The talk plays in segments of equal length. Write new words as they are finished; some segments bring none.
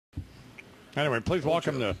Anyway, please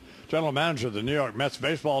welcome the general manager of the New York Mets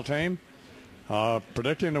baseball team,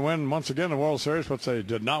 predicting to win once again the World Series, which they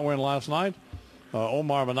did not win last night.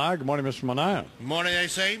 Omar Minaya. Good morning, Mr. Minaya. Good morning, I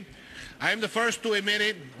say. I'm the first to admit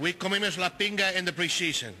it. We comimos la pinga in the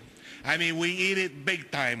preseason. I mean, we eat it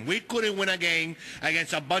big time. We couldn't win a game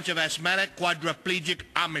against a bunch of asthmatic, quadriplegic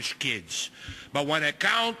Amish kids. But when it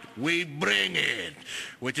counts, we bring it.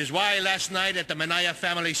 Which is why last night at the Minaya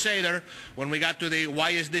family Seder, when we got to the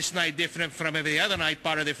why is this night different from every other night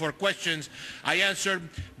part of the 4 questions, I answered,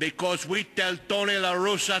 because we tell Tony La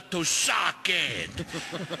Russa to suck it.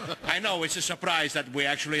 I know it's a surprise that we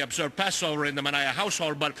actually observe Passover in the Minaya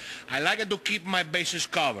household, but I like it to keep my bases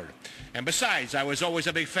covered. And besides, I was always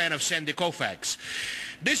a big fan of Sandy Koufax.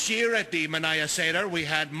 This year at the Minaya Seder, we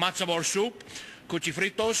had matzo ball soup,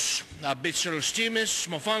 cuchifritos, bichel steamis,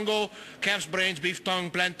 mofongo, calf's brains, beef tongue,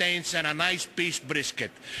 plantains, and a nice piece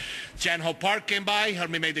brisket. Janho Park came by,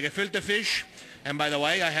 helped me make the gefilte fish. And by the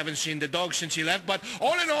way, I haven't seen the dog since he left, but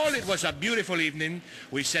all in all, it was a beautiful evening.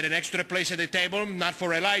 We set an extra place at the table, not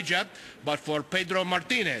for Elijah, but for Pedro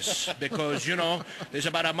Martinez, because, you know, there's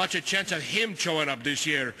about as much a chance of him showing up this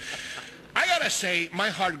year. I gotta say, my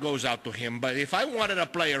heart goes out to him, but if I wanted a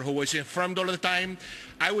player who was informed all the time,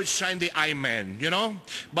 I would sign the I-man, you know?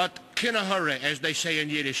 But kinda hurry, as they say in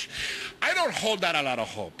Yiddish. I don't hold out a lot of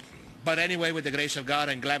hope. But anyway, with the grace of God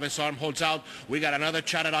and Glavin's arm holds out, we got another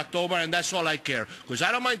shot at October, and that's all I care. Because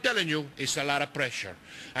I don't mind telling you, it's a lot of pressure.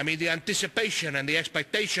 I mean, the anticipation and the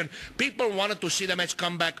expectation, people wanted to see the Mets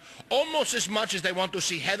come back almost as much as they want to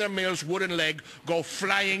see Heather Mills' wooden leg go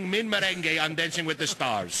flying mid-merengue on Dancing with the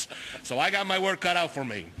Stars. So I got my work cut out for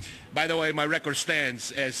me. By the way, my record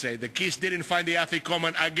stands as the Keys didn't find the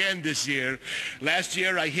afikoman again this year. Last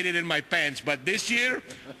year, I hit it in my pants. But this year,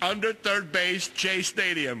 under third base, Chase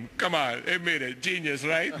Stadium. Come on, admit it. Genius,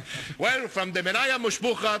 right? Well, from the Minaya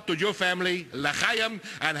Mushbucha to your family, L'chaim,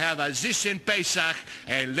 and have a Zissin Pesach,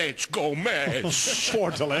 and let's go Mets.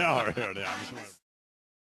 4 till the hour here.